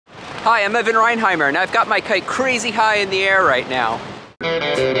Hi, I'm Evan Reinheimer, and I've got my kite crazy high in the air right now.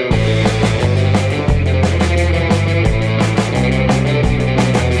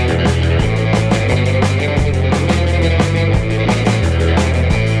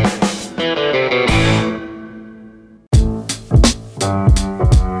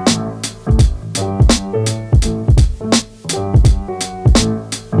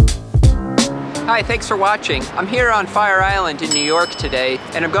 Hi, thanks for watching. I'm here on Fire Island in New York today,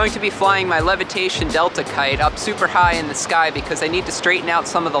 and I'm going to be flying my Levitation Delta kite up super high in the sky because I need to straighten out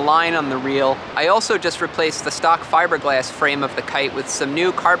some of the line on the reel. I also just replaced the stock fiberglass frame of the kite with some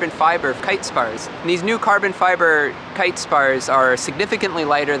new carbon fiber kite spars. And these new carbon fiber kite spars are significantly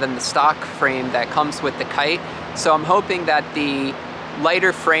lighter than the stock frame that comes with the kite, so I'm hoping that the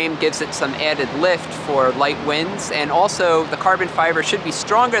lighter frame gives it some added lift for light winds, and also the carbon fiber should be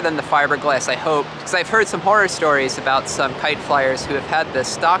stronger than the fiberglass, I hope, because I've heard some horror stories about some kite flyers who have had the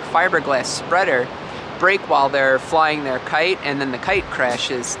stock fiberglass spreader break while they're flying their kite and then the kite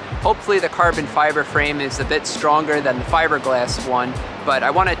crashes. Hopefully the carbon fiber frame is a bit stronger than the fiberglass one, but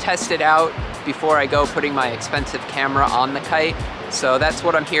I want to test it out before I go putting my expensive camera on the kite, so that's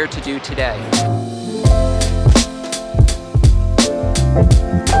what I'm here to do today.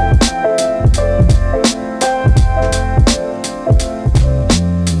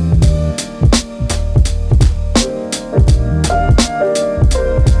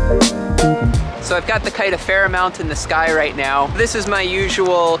 So I've got the kite a fair amount in the sky right now. This is my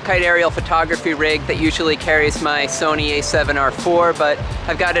usual kite aerial photography rig that usually carries my Sony a7R IV, but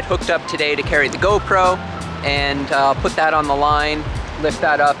I've got it hooked up today to carry the GoPro, and I'll put that on the line, lift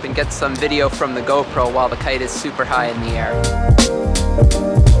that up, and get some video from the GoPro while the kite is super high in the air.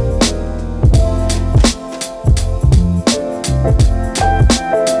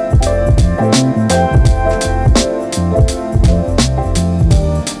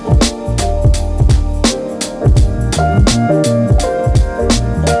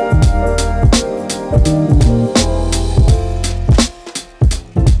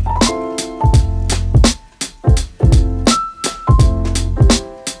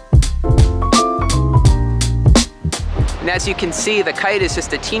 And as you can see, the kite is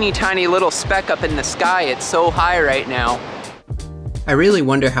just a teeny tiny little speck up in the sky. It's so high right now. I really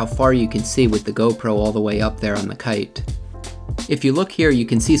wonder how far you can see with the GoPro all the way up there on the kite. If you look here, you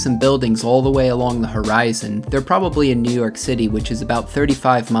can see some buildings all the way along the horizon. They're probably in New York City, which is about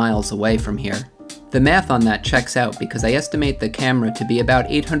 35 miles away from here. The math on that checks out because I estimate the camera to be about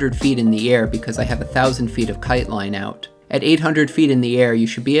 800 feet in the air because I have 1,000 feet of kite line out. At 800 feet in the air, you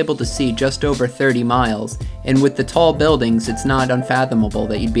should be able to see just over 30 miles, and with the tall buildings, it's not unfathomable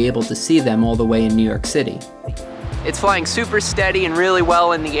that you'd be able to see them all the way in New York City. It's flying super steady and really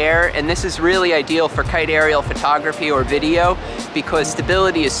well in the air, and this is really ideal for kite aerial photography or video because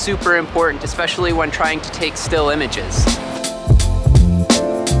stability is super important, especially when trying to take still images.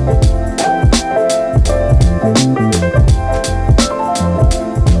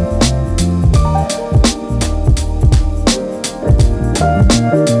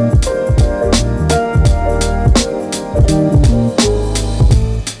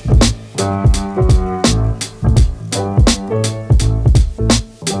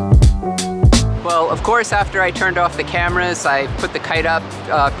 Of course, after I turned off the cameras, I put the kite up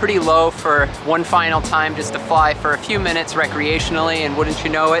pretty low for one final time just to fly for a few minutes recreationally, and wouldn't you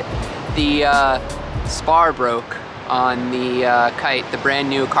know it, the spar broke on the kite, the brand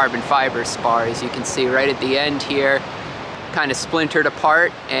new carbon fiber spar, as you can see right at the end here, kind of splintered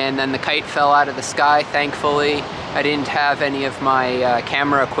apart, and then the kite fell out of the sky. Thankfully, I didn't have any of my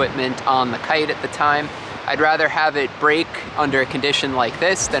camera equipment on the kite at the time. I'd rather have it break under a condition like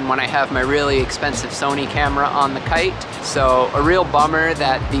this than when I have my really expensive Sony camera on the kite. So a real bummer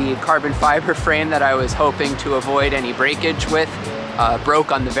that the carbon fiber frame that I was hoping to avoid any breakage with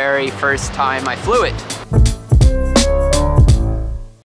broke on the very first time I flew it.